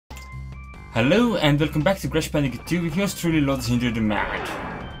Hello and welcome back to Crash Bandicoot 2 with yours truly, Lord Indoril the Mad.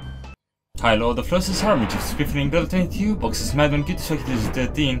 Hi Lord of Losses, Harmony, Spiffling, Level 22, Boxes, Mad Bandicoot, Socket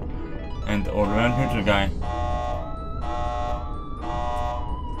 13, and all around neutral guy.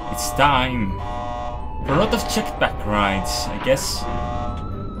 It's time for a lot of checked back rides, I guess.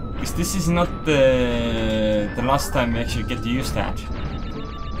 Because this is not the last time we actually get to use that.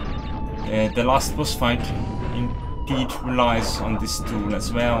 The last boss fight indeed relies on this tool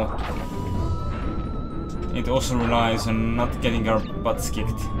as well. It also relies on not getting our butts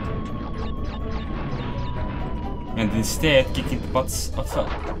kicked. And instead kicking the butts of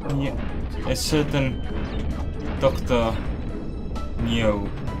a certain Dr. Neo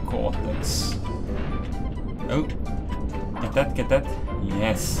Cortex. Oh, get that,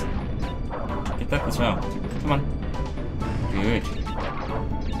 yes. Get that as well, come on. Good.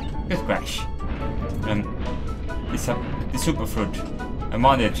 Good Crash. The super fruit. I'm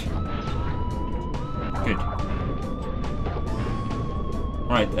on it. Good.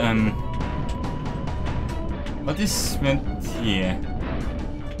 Right, what is meant here?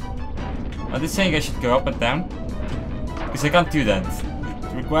 Are they saying I should go up and down? Because I can't do that.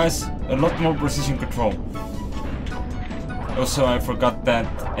 It requires a lot more precision control. Also, I forgot that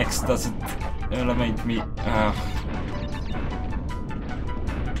X doesn't elevate me.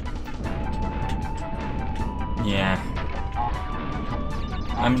 Yeah.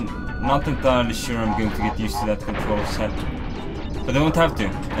 I'm not entirely sure I'm going to get used to that control set. But I won't have to.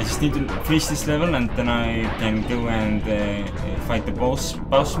 I just need to finish this level and then I can go and fight the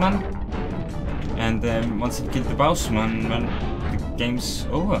bossman. And once I kill the bossman, well, the game's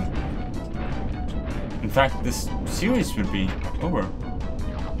over. In fact, this series will be over.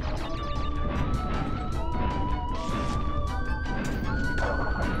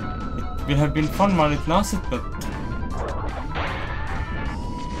 It will have been fun while it lasted, but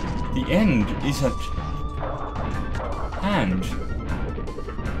the end is at hand.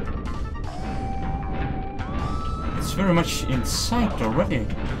 It's very much in sight already.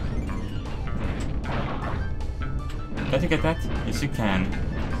 Can you get that? Yes, you can.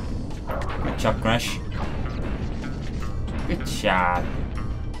 Good job, Crash. Good job.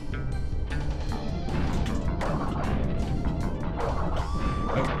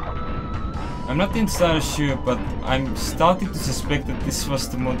 Oh. I'm not entirely sure, but I'm starting to suspect that this was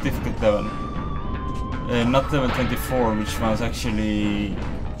the more difficult level. Not level 24, which was actually,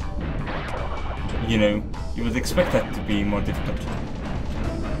 you know, you would expect that to be more difficult.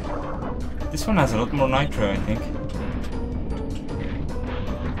 This one has a lot more nitro, I think.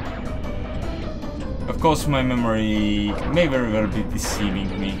 Of course, my memory may very well be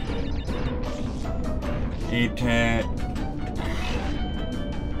deceiving me. It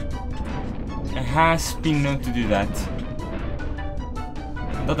has been known to do that.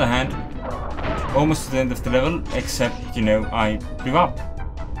 On the other hand, almost to the end of the level, except, you know, I blew up.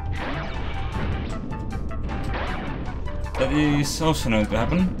 That is also known to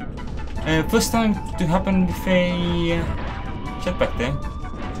happen. First time to happen with a jetpack there.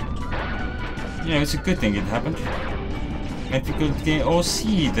 You know, it's a good thing it happened. And we could all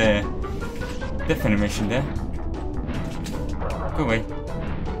see the death animation there. Go away.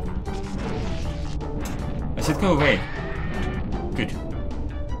 I said go away. Good.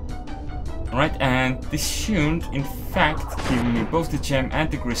 Alright, and this should, in fact, give me both the gem and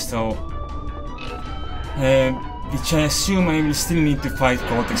the crystal. Which I assume I will still need to fight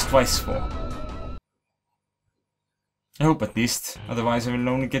Cortex twice for. I hope at least, otherwise I will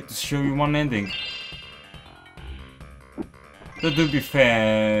only get to show you one ending. But to be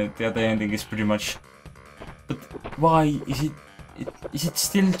fair, the other ending is pretty much... But why is it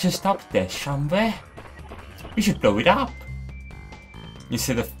still just up there somewhere? We should blow it up!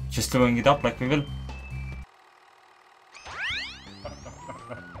 Instead of just blowing it up like we will.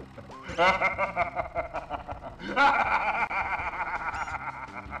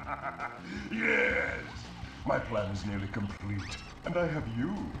 Yes! My plan is nearly complete, and I have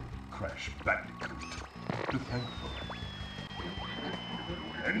you, Crash Bandicoot, to thank for it.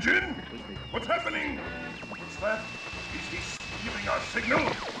 Engine? What's happening? What's that? Is he stealing our signal?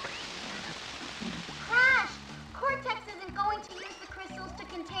 Crash! Cortex isn't going to use the crystals to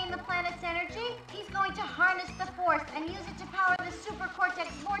contain the planet's energy. He's going to harness the force and use it to power the super Cortex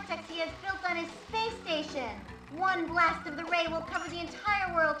Vortex he has built on his space station. One blast of the ray will cover the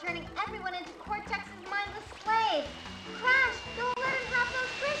entire world, turning everyone into Cortex's mindless slaves. Crash, don't let him have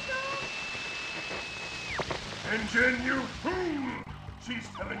those crystals! Engine, you fool! She's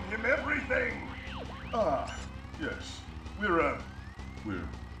telling him everything! Ah, yes. We're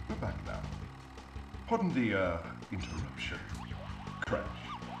back now. Pardon the, interruption. Crash,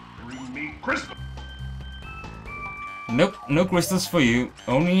 Bring me crystal. Nope, no crystals for you.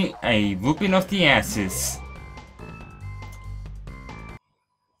 Only a whooping of the asses.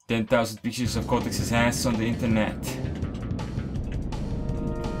 10,000 pictures of Cortex's ass on the internet.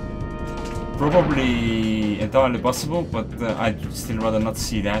 Probably entirely possible, but I'd still rather not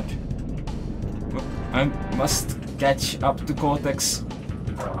see that. I must catch up to Cortex.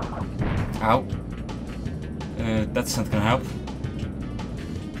 Ow. That's not gonna help.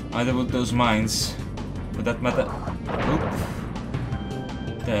 Either with those mines, for that matter. Oop.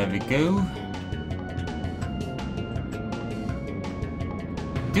 There we go.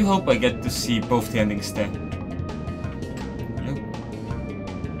 Do hope I get to see both the endings there. Nope.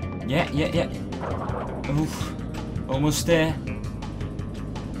 Yeah. Oof. Almost there.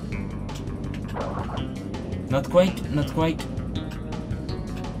 Not quite.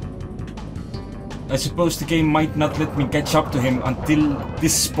 I suppose the game might not let me catch up to him until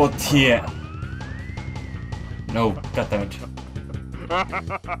this spot here. No, goddammit.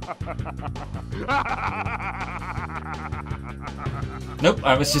 Nope,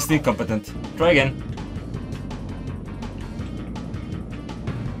 I was just incompetent. Try again.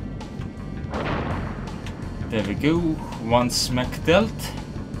 There we go. One smack dealt.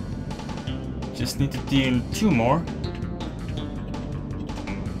 Just need to deal 2 more.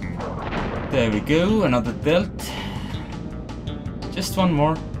 There we go, another dealt. Just 1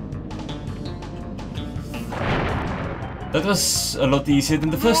 more. That was a lot easier than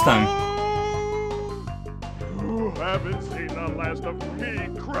the first time. You haven't seen the last of me,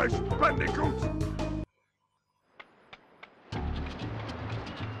 Crash Bandicoot!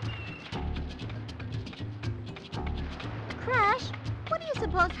 Crash, what do you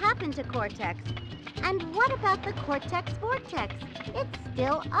suppose happened to Cortex? And what about the Cortex Vortex? It's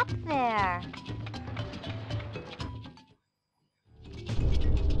still up there.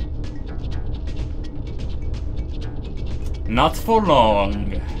 Not for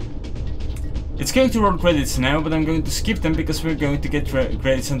long. It's going to roll credits now, but I'm going to skip them because we're going to get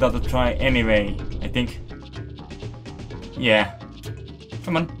credits on the other try anyway, I think. Yeah.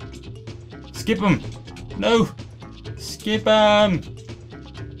 Come on. Skip them. No. Skip them.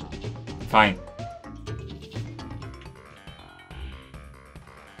 Fine.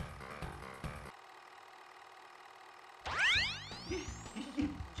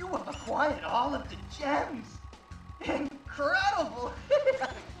 You have acquired all of the gems. Incredible!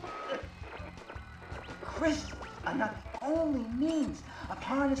 Crystals are not the only means of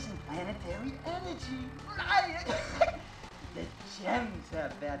harnessing planetary energy, right? The gems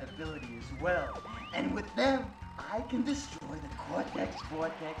have that ability as well, and with them, I can destroy the Cortex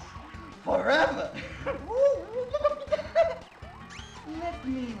Vortex forever. Let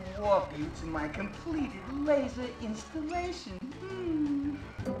me walk you to my completed laser installation.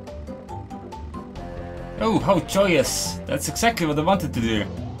 Oh, how joyous! That's exactly what I wanted to do.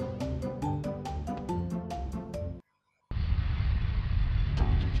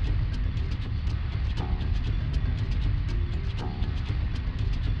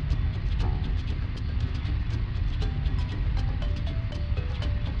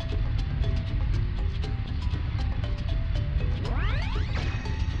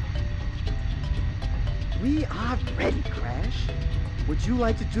 We are ready, Crash. Would you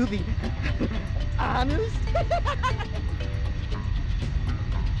like to do the honors?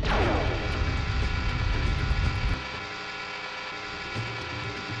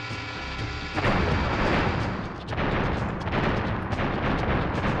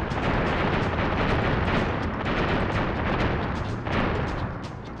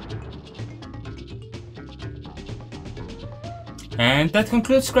 And that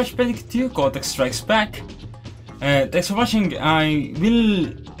concludes Crash Bandicoot 2 Cortex Strikes Back. Thanks for watching. I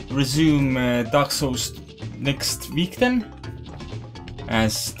will resume Dark Souls next week then,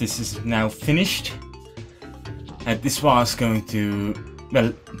 as this is now finished. And this was going to,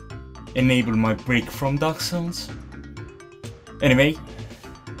 well, enable my break from Dark Souls. Anyway,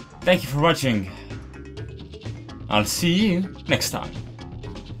 thank you for watching. I'll see you next time.